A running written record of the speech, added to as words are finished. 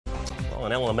Well,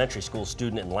 an elementary school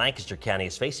student in Lancaster County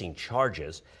is facing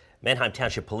charges. Manheim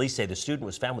Township Police say the student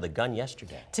was found with a gun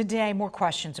yesterday. Today, more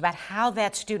questions about how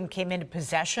that student came into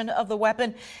possession of the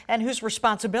weapon and whose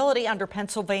responsibility under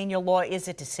Pennsylvania law is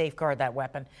it to safeguard that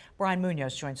weapon. Brian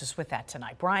Munoz joins us with that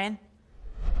tonight. Brian?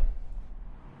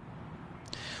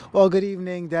 Well, good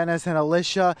evening, Dennis and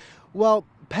Alicia. Well,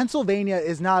 Pennsylvania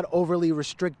is not overly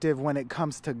restrictive when it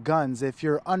comes to guns. If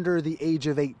you're under the age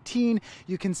of 18,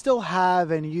 you can still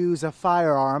have and use a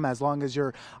firearm as long as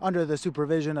you're under the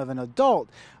supervision of an adult.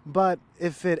 But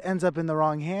if it ends up in the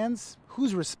wrong hands,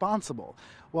 who's responsible?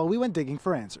 Well, we went digging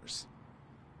for answers.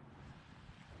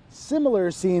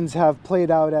 Similar scenes have played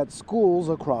out at schools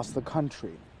across the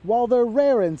country. While they're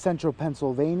rare in central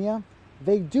Pennsylvania,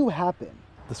 they do happen.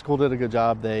 The school did a good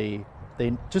job. They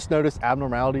just noticed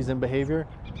abnormalities in behavior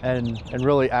and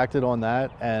really acted on that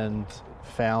and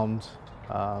found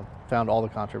all the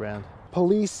contraband.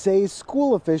 Police say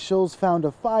school officials found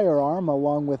a firearm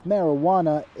along with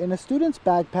marijuana in a student's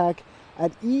backpack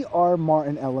at E.R.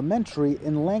 Martin Elementary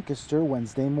in Lancaster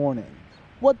Wednesday morning.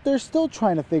 What they're still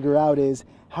trying to figure out is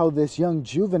how this young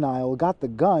juvenile got the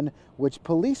gun, which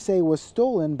police say was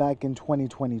stolen back in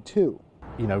 2022.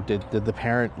 You know, did the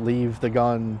parent leave the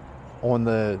gun on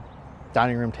the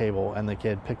dining room table and the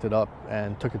kid picked it up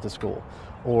and took it to school?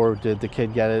 Or did the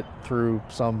kid get it through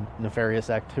some nefarious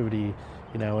activity,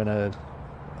 you know, in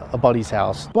a buddy's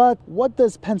house? But what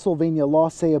does Pennsylvania law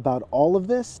say about all of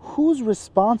this? Who's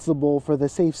responsible for the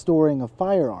safe storing of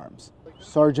firearms?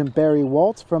 Sergeant Barry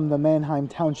Waltz from the Manheim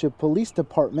Township Police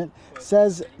Department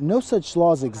says no such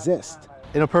laws exist.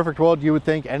 In a perfect world, you would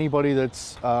think anybody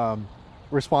that's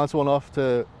responsible enough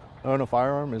to own a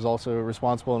firearm is also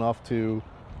responsible enough to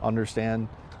understand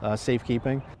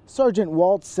safekeeping. Sergeant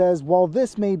Waltz says while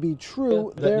this may be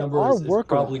true, there are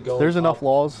workarounds. There's enough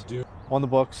laws on the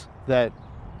books that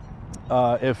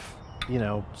if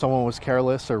someone was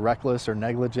careless or reckless or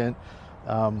negligent,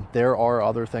 there are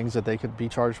other things that they could be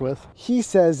charged with. He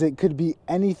says it could be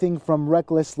anything from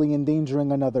recklessly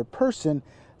endangering another person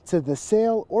to the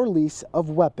sale or lease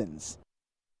of weapons.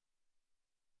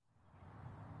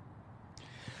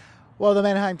 Well, the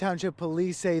Manheim Township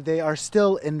Police say they are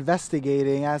still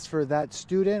investigating. As for that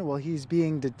student, well, he's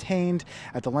being detained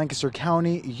at the Lancaster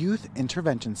County Youth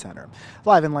Intervention Center.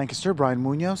 Live in Lancaster, Brian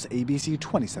Munoz, ABC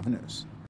 27 News.